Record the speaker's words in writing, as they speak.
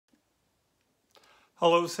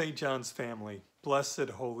Hello, St. John's family. Blessed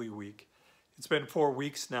Holy Week. It's been 4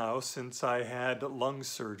 weeks now since I had lung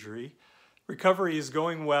surgery. Recovery is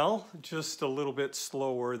going well, just a little bit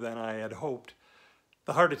slower than I had hoped.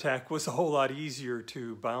 The heart attack was a whole lot easier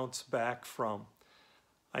to bounce back from.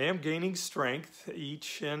 I am gaining strength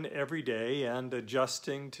each and every day and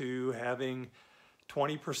adjusting to having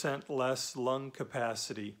 20% less lung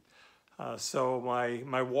capacity. So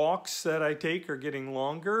my walks that I take are getting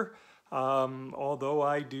longer, although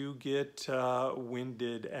I do get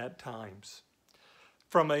winded at times.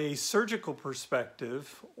 From a surgical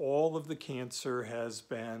perspective, all of the cancer has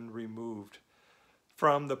been removed.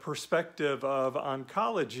 From the perspective of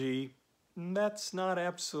oncology, that's not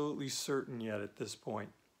absolutely certain yet at this point.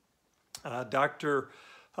 Dr.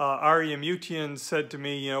 Ari Amutian said to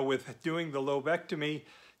me, with doing the lobectomy,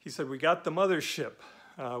 he said, we got the mothership.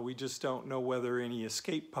 We just don't know whether any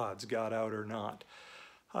escape pods got out or not.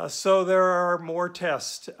 So there are more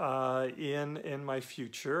tests in my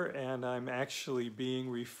future, and I'm actually being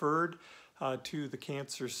referred to the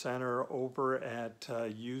cancer center over at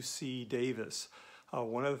UC Davis.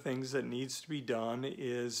 One of the things that needs to be done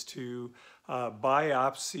is to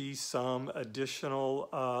biopsy some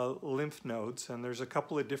additional lymph nodes, and there's a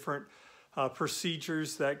couple of different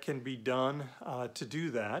procedures that can be done to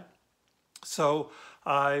do that. So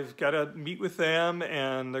I've got to meet with them,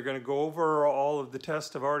 and they're going to go over all of the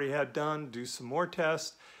tests I've already had done, do some more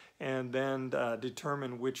tests, and then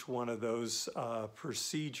determine which one of those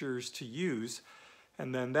procedures to use.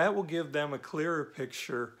 And then that will give them a clearer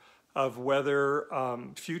picture of whether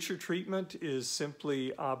future treatment is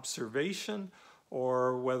simply observation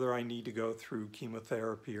or whether I need to go through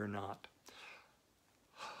chemotherapy or not.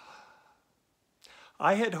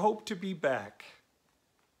 I had hoped to be back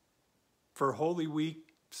for Holy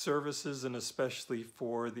Week services and especially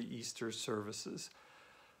for the Easter services,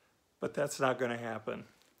 but that's not going to happen.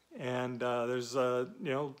 And there's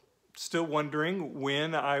still wondering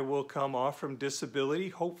when I will come off from disability.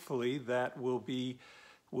 Hopefully that will be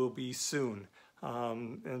soon.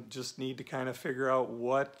 And just need to kind of figure out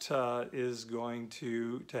what is going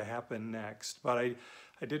to happen next. But I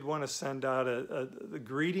did want to send out a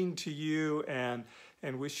greeting to you and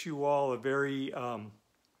wish you all a very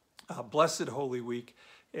blessed Holy Week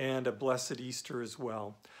and a blessed Easter as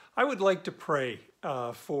well. I would like to pray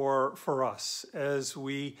for us as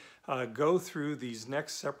we go through these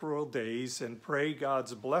next several days and pray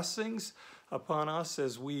God's blessings upon us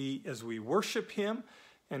as we worship Him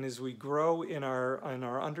and as we grow in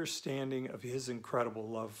our understanding of His incredible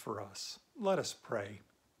love for us. Let us pray.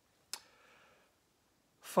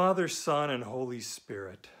 Father, Son, and Holy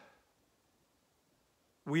Spirit,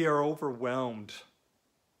 we are overwhelmed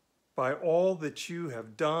by all that you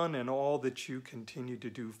have done and all that you continue to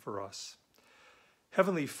do for us.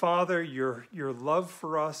 Heavenly Father, your love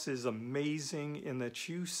for us is amazing in that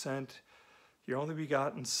you sent your only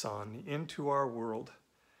begotten Son into our world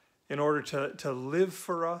in order to live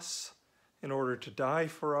for us, in order to die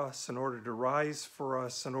for us, in order to rise for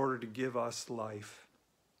us, in order to give us life.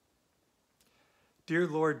 Dear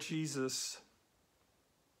Lord Jesus,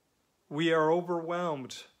 we are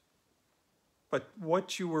overwhelmed but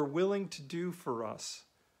what you were willing to do for us,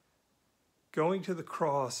 going to the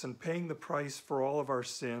cross and paying the price for all of our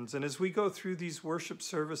sins. And as we go through these worship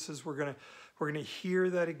services, we're gonna hear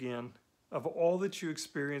that again of all that you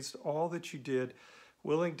experienced, all that you did,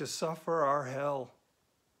 willing to suffer our hell,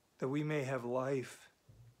 that we may have life.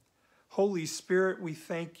 Holy Spirit, we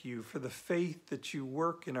thank you for the faith that you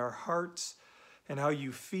work in our hearts and how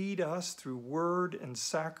you feed us through word and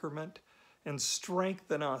sacrament and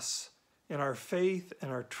strengthen us in our faith and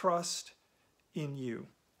our trust in you.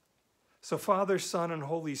 So Father, Son, and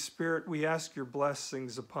Holy Spirit, we ask your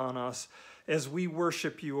blessings upon us as we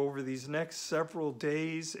worship you over these next several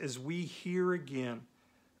days, as we hear again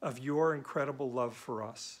of your incredible love for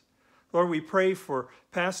us. Lord, we pray for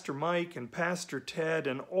Pastor Mike and Pastor Ted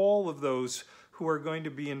and all of those who are going to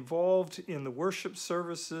be involved in the worship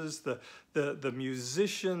services, the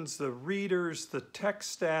musicians, the readers, the tech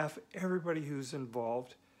staff, everybody who's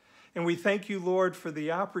involved. And we thank you, Lord, for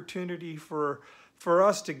the opportunity for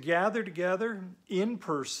us to gather together in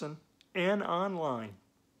person and online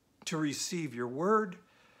to receive your word,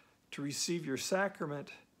 to receive your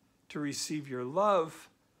sacrament, to receive your love,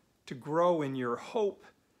 to grow in your hope,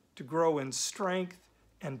 to grow in strength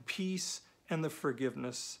and peace and the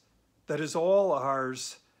forgiveness that is all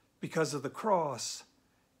ours because of the cross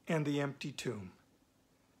and the empty tomb.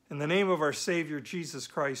 In the name of our Savior, Jesus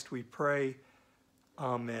Christ, we pray.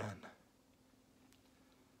 Amen.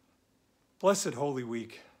 Blessed Holy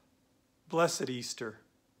Week. Blessed Easter.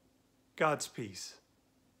 God's peace.